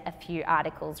get a few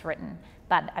articles written.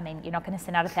 But I mean, you're not going to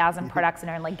send out 1,000 products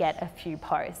and only get a few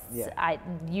posts.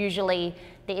 Usually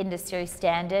the industry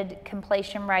standard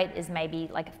completion rate is maybe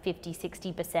like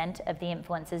 50–60% of the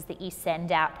influencers that you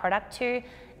send out product to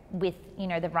with, you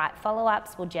know, the right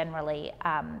follow-ups will generally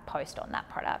post on that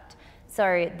product.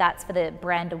 So that's for the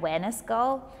brand awareness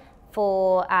goal.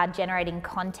 For generating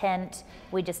content,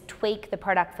 we just tweak the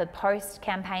product for post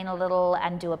campaign a little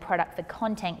and do a product for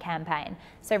content campaign.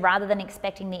 So rather than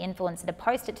expecting the influencer to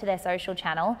post it to their social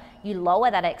channel, you lower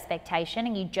that expectation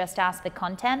and you just ask for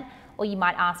content, or you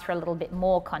might ask for a little bit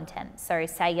more content. So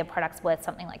say your product's worth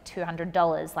something like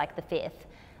 $200, like the fifth.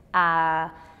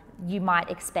 You might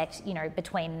expect, you know,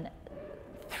 between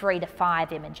 3 to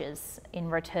 5 images in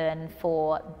return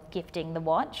for gifting the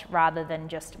watch rather than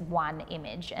just 1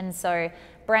 image. And so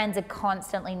brands are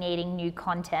constantly needing new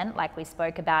content, like we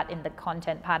spoke about in the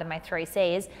content part of my 3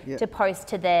 C's, to post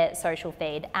to their social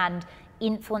feed. And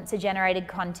influencer generated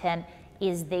content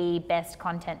is the best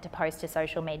content to post to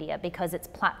social media because it's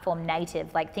platform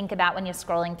native. Like think about when you're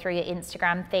scrolling through your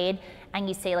Instagram feed and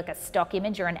you see like a stock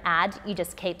image or an ad, you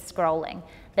just keep scrolling.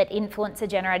 But influencer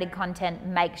generated content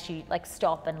makes you like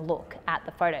stop and look at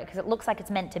the photo because it looks like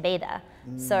it's meant to be there.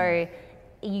 So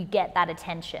you get that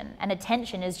attention, and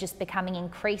attention is just becoming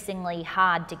increasingly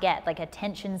hard to get. Like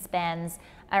attention spans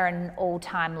are an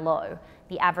all-time low.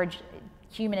 The average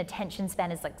human attention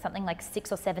span is like something like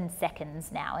 6 or 7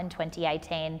 seconds now in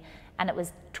 2018, and it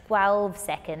was 12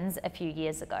 seconds a few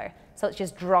years ago. So it's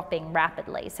just dropping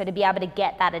rapidly. So to be able to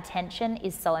get that attention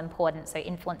is so important. So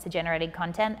influencer generated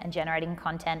content and generating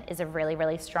content is a really,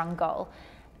 really strong goal.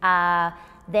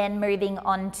 Then moving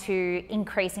on to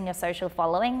increasing your social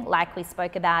following, like we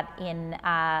spoke about in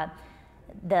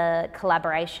the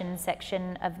collaboration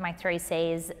section of my 3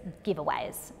 C's,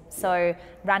 giveaways. So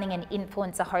running an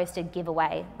influencer hosted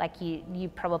giveaway, like you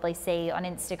probably see on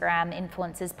Instagram,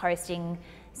 influencers posting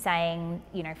saying,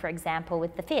 you know, for example,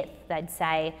 with the 5th, they'd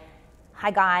say, hi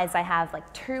guys, I have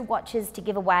like 2 watches to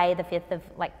give away. The 5th have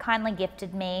like kindly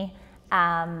gifted me.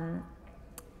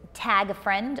 Tag a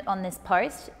friend on this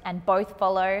post and both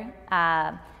follow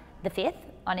the 5th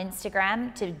on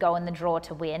Instagram to go in the draw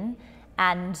to win.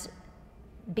 And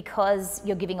because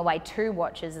you're giving away 2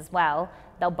 watches as well,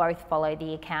 they'll both follow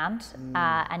the account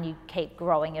and you keep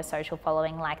growing your social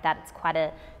following like that. It's quite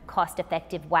a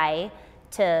cost-effective way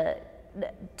to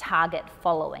target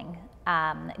following,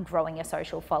 growing your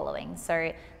social following. So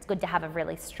it's good to have a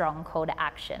really strong call to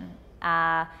action.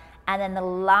 And then the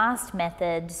last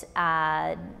method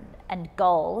and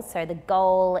goal, so the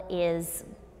goal is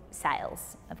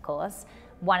sales, of course.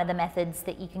 One of the methods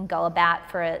that you can go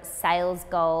about for a sales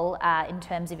goal in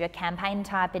terms of your campaign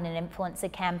type in an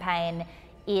influencer campaign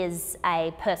is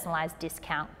a personalized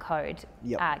discount code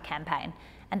campaign.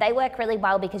 And they work really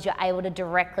well because you're able to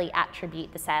directly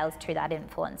attribute the sales to that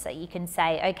influencer. You can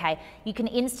say, okay, you can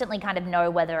instantly kind of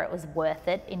know whether it was worth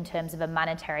it in terms of a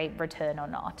monetary return or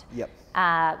not,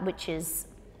 which is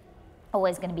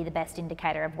always going to be the best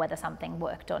indicator of whether something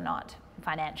worked or not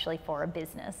financially for a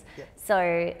business.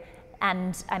 So,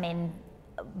 and I mean,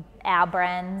 our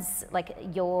brands, like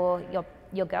your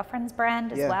girlfriend's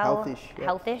brand as well,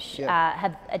 Healthish,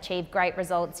 have achieved great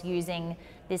results using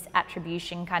this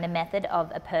attribution kind of method of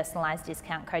a personalized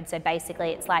discount code. So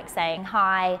basically it's like saying,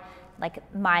 hi, like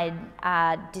my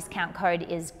discount code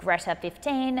is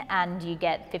Greta15 and you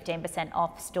get 15%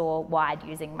 off store wide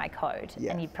using my code.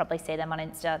 And you'd probably see them on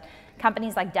Insta.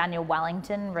 Companies like Daniel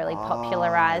Wellington really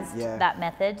popularized that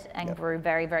method and grew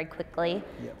very, very quickly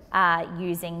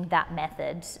using that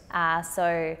method.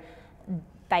 So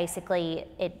basically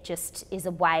it just is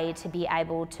a way to be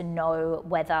able to know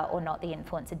whether or not the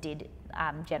influencer did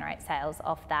generate sales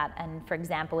off that. And for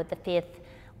example, with the 5th,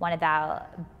 one of our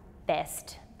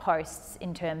best posts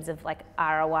in terms of like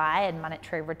ROI and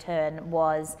monetary return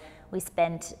was we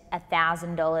spent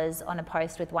 $1,000 on a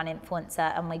post with one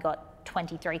influencer and we got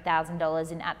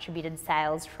 $23,000 in attributed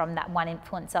sales from that one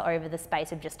influencer over the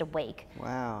space of just a week.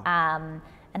 Wow.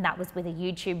 And that was with a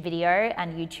YouTube video,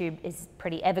 and YouTube is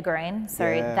pretty evergreen. So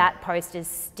that post is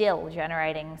still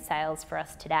generating sales for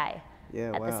us today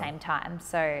at the same time.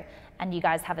 So, and you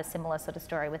guys have a similar sort of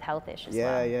story with Healthish as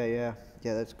well. Yeah,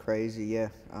 that's crazy,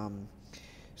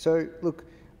 So look,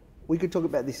 we could talk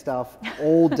about this stuff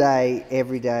all day,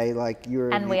 every day, like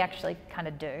and we actually kind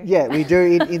of do. Yeah, we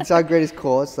do inside Gretta's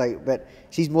course, like, but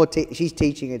she's more, she's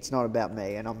teaching, it's not about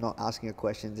me, and I'm not asking her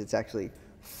questions, it's actually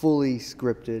fully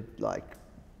scripted, like,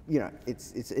 you know,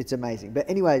 it's amazing. But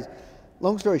anyways,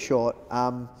 long story short,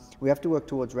 we have to work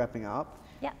towards wrapping up.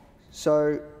 Yeah.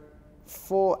 So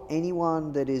for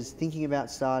anyone that is thinking about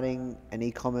starting an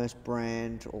e-commerce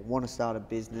brand or want to start a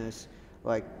business,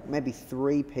 like maybe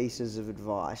 3 pieces of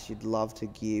advice you'd love to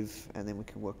give, and then we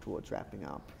can work towards wrapping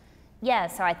up. Yeah,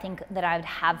 so I think that I would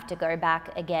have to go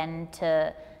back again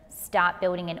to start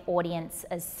building an audience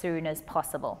as soon as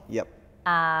possible. Yep.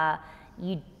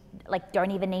 You like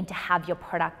don't even need to have your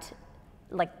product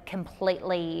like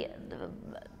completely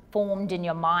formed in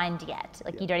your mind yet.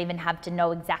 Like you don't even have to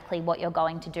know exactly what you're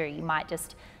going to do. You might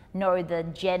just know the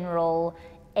general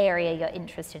area you're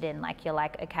interested in. Like you're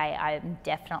like, okay, I'm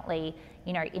definitely,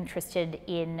 you know, interested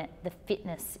in the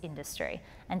fitness industry.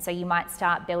 And so you might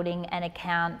start building an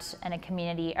account and a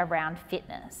community around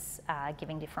fitness,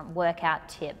 giving different workout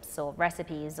tips or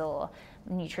recipes or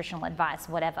nutritional advice,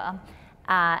 whatever.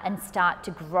 And start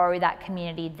to grow that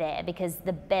community there, because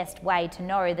the best way to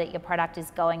know that your product is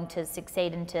going to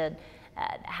succeed and to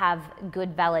have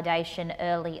good validation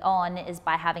early on is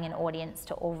by having an audience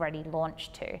to already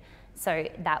launch to. So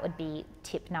that would be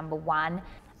tip number 1.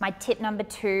 My tip number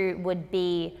 2 would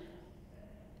be,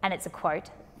 and it's a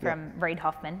quote from Reid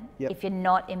Hoffman, if you're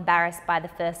not embarrassed by the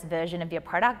first version of your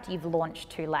product, you've launched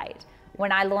too late.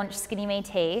 When I launched Skinny Me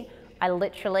Tea, I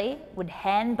literally would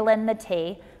hand blend the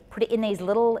tea, put it in these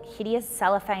little hideous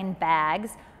cellophane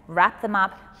bags, wrap them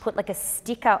up, put like a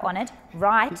sticker on it,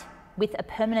 write with a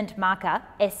permanent marker,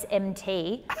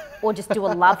 SMT, or just do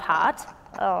a love heart,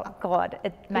 Oh God,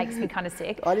 it makes me kind of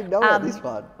sick. I didn't know about this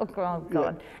one. Oh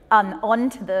God.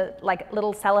 Onto the like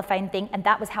little cellophane thing, and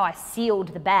that was how I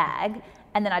sealed the bag.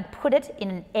 And then I'd put it in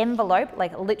an envelope,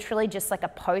 like literally just like a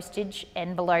postage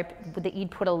envelope that you'd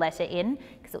put a letter in,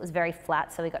 because it was very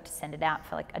flat, so we got to send it out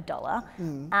for like $1.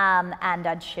 And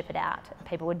I'd ship it out.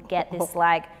 People would get this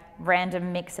like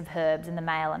random mix of herbs in the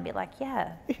mail and be like,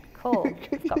 yeah, cool,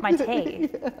 I've got my tea.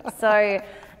 So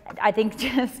I think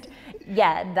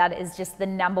that is just the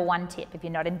number one tip. If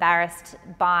you're not embarrassed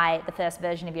by the first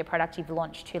version of your product you've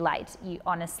launched too late,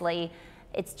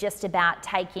 it's just about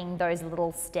taking those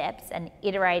little steps and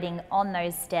iterating on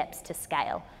those steps to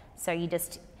scale. So you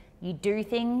do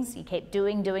things, you keep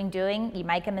doing, you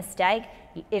make a mistake,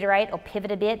 you iterate or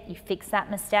pivot a bit, you fix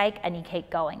that mistake, and you keep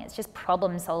going. It's just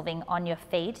problem solving on your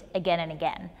feet again and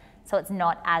again. So it's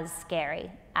not as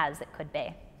scary as it could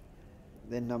be.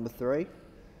 Then number 3?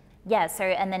 Yeah,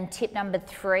 and then tip number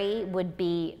 3 would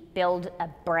be build a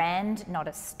brand, not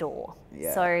a store.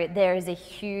 Yeah. So there is a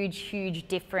huge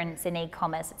difference in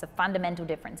e-commerce. It's a fundamental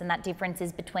difference, and that difference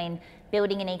is between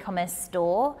building an e-commerce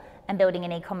store and building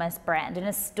an e-commerce brand. And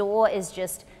a store is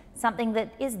just something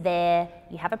that is there,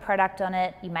 you have a product on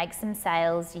it, you make some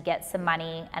sales, you get some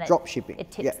money, and drop shipping.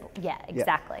 It tips. Yeah,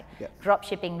 exactly. Yeah. Drop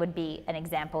shipping would be an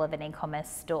example of an e-commerce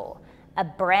store. A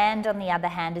brand, on the other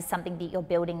hand, is something that you're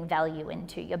building value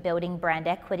into. You're building brand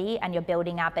equity, and you're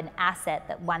building up an asset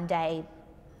that one day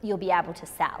you'll be able to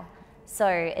sell. So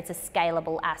it's a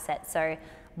scalable asset. So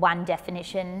one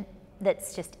definition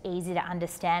that's just easy to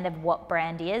understand of what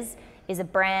brand is a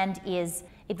brand is,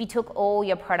 if you took all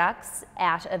your products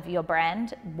out of your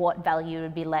brand, what value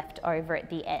would be left over at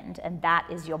the end? And that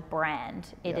is your brand.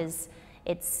 It's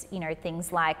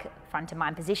things like front of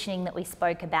mind positioning that we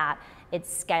spoke about.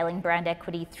 It's scaling brand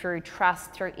equity through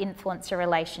trust, through influencer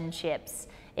relationships.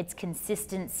 It's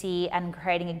consistency and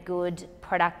creating a good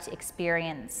product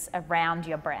experience around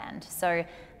your brand. So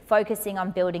focusing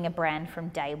on building a brand from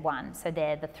day one. So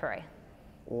they're the 3.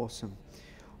 Awesome.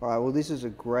 All right, well, this is a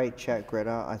great chat,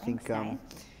 Gretta. I think, I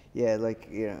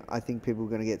think people are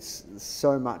going to get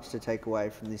so much to take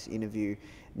away from this interview.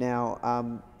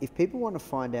 Now, if people want to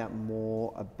find out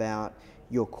more about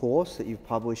your course that you've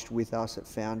published with us at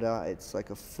Foundr, it's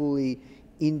like a fully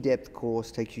in-depth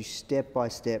course, takes you step by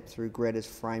step through Gretta's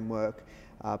framework.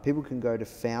 People can go to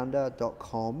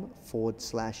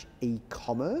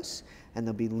foundr.com/ecommerce, and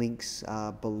there'll be links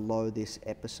below this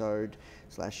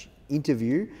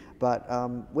episode/interview. But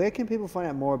where can people find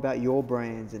out more about your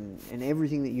brands and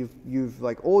everything that you've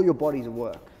like all your bodies of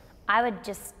work? I would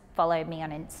just follow me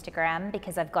on Instagram,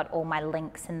 because I've got all my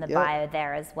links in the bio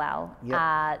there as well.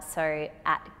 So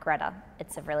at Gretta,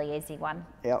 it's a really easy one.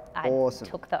 Awesome. I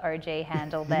took the OG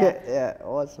handle there.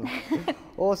 Awesome.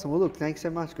 Awesome. Well, look, thanks so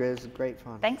much, Gretta. It was great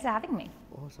fun. Thanks for having me.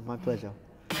 Awesome. My pleasure.